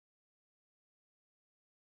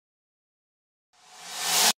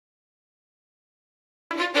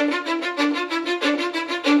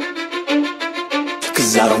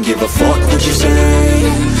Cause I don't give a fuck what you say.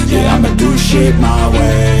 Yeah, I'ma do shit my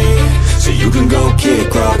way. So you can go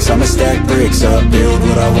kick rocks, I'ma stack bricks up, build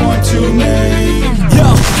what I want to make. Yo,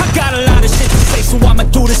 I got a lot of shit to say, so I'ma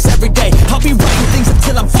do this every day. I'll be writing things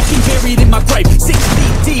until I'm fucking buried in my grave. 6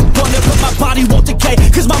 feet deep under, but my body won't decay.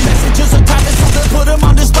 Cause my messages are timeless, so they'll put them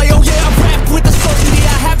on display. Oh yeah, I rap with a certainty,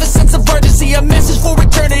 I have a sense of urgency. A message for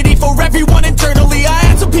eternity, for everyone internally. I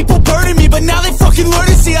had some people burning me, but now they fucking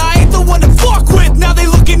learn to see I ain't the one to fuck with, now they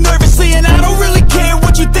looking nervously. And I don't really care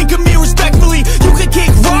what you think of me, respectfully. You can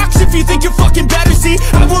kick rocks if you think you're fucking better, see.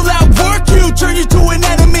 I will outwork you, turn you to an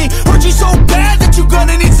enemy. Hurt you so bad that you're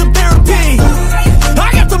gonna need some therapy. I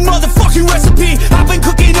got the motherfucking recipe, I've been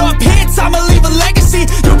cooking up hits, I'ma leave a legacy.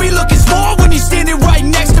 You'll be looking small when you're standing right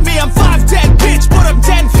next to me. I'm 5'10", bitch, but I'm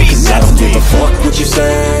 10 feet. Cause I don't give a fuck what you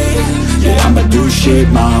say. Yeah, I'ma do shit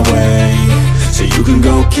my way. So you can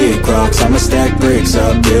go kick rocks, I'ma stack bricks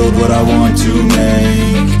up, build what I want to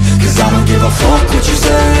make. Cause I don't give a fuck what you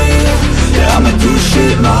say. Yeah, I'ma do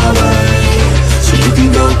shit my way. So you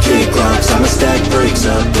can go kick rocks, I'ma stack bricks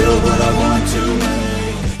up, build what I want.